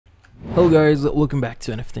Hello guys, welcome back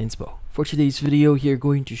to NFT Inspo. For today's video, here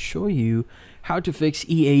going to show you how to fix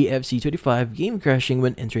EA FC25 game crashing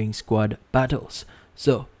when entering squad battles.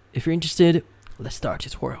 So, if you're interested, let's start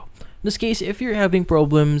this tutorial. In this case, if you're having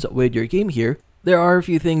problems with your game here, there are a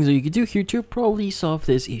few things that you can do here to probably solve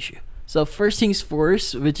this issue. So first things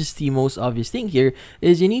first, which is the most obvious thing here,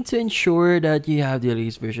 is you need to ensure that you have the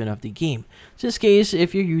latest version of the game. So in this case,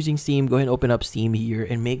 if you're using Steam, go ahead and open up Steam here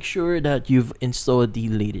and make sure that you've installed the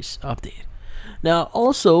latest update. Now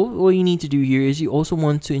also, what you need to do here is you also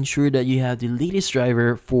want to ensure that you have the latest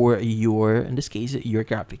driver for your, in this case, your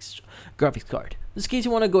graphics card. In this case,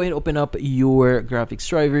 you want to go ahead and open up your graphics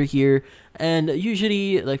driver here, and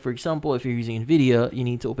usually, like for example, if you're using NVIDIA, you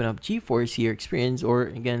need to open up GeForce here Experience, or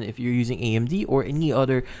again, if you're using AMD or any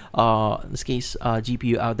other, in this case,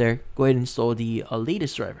 GPU out there, go ahead and install the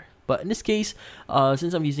latest driver. But in this case,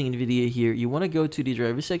 since I'm using NVIDIA here, you want to go to the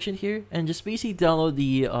driver section here and just basically download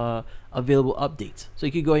the available updates. So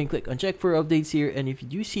you can go ahead and click on check for updates here, and if you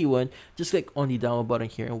do see one, just click on the download button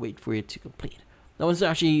here and wait for it to complete. Now once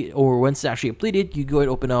it's actually completed, you go ahead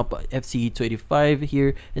and open up FC25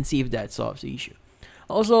 here and see if that solves the issue.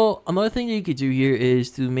 Also, another thing that you could do here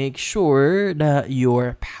is to make sure that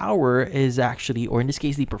your power is actually, or in this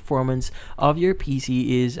case, the performance of your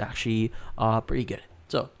PC is actually pretty good.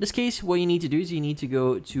 So in this case, what you need to do is you need to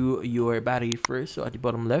go to your battery first. So at the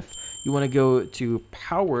bottom left, you want to go to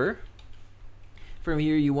power. From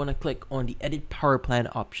here, you want to click on the edit power plan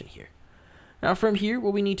option here. Now from here,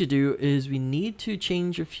 what we need to do is we need to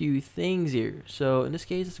change a few things here. So in this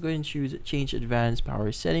case, let's go ahead and choose change advanced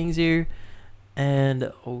power settings here.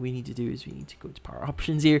 And all we need to do is we need to go to power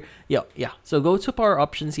options here. Yeah. So go to power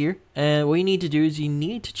options here. And what you need to do is you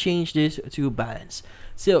need to change this to balance.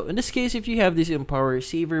 So in this case, if you have this in power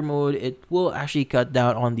saver mode, it will actually cut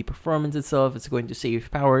down on the performance itself. It's going to save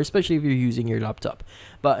power, especially if you're using your laptop.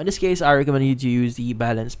 But in this case, I recommend you to use the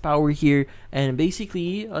balanced power here and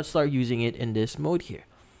basically start using it in this mode here.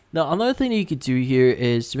 Now, another thing that you could do here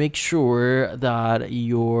is to make sure that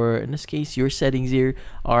in this case, your settings here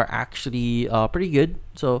are actually pretty good.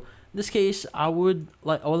 So in this case, what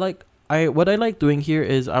I like doing here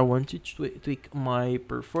is I want to tweak my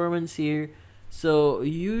performance here. So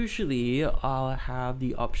usually I'll have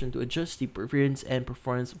the option to adjust the preference and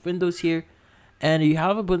performance of Windows here. And you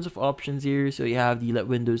have a bunch of options here, so you have the let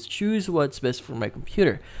Windows choose what's best for my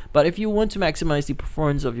computer. But if you want to maximize the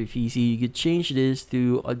performance of your PC, you could change this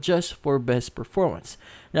to adjust for best performance.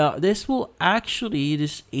 Now, this will actually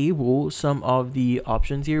disable some of the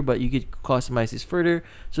options here, but you could customize this further.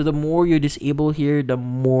 So the more you disable here, the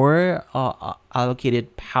more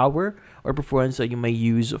allocated power or performance that you may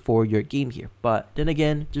use for your game here. But then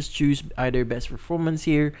again, just choose either best performance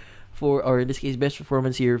here, or in this case best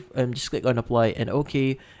performance here, and just click on apply and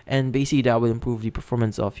OK, and basically that will improve the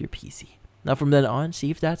performance of your PC. Now from then on, see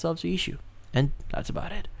if that solves the issue, and that's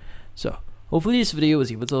about it. So hopefully this video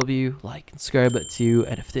was able to help you. Like and subscribe to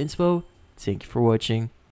NFT Inspo. Thank you for watching.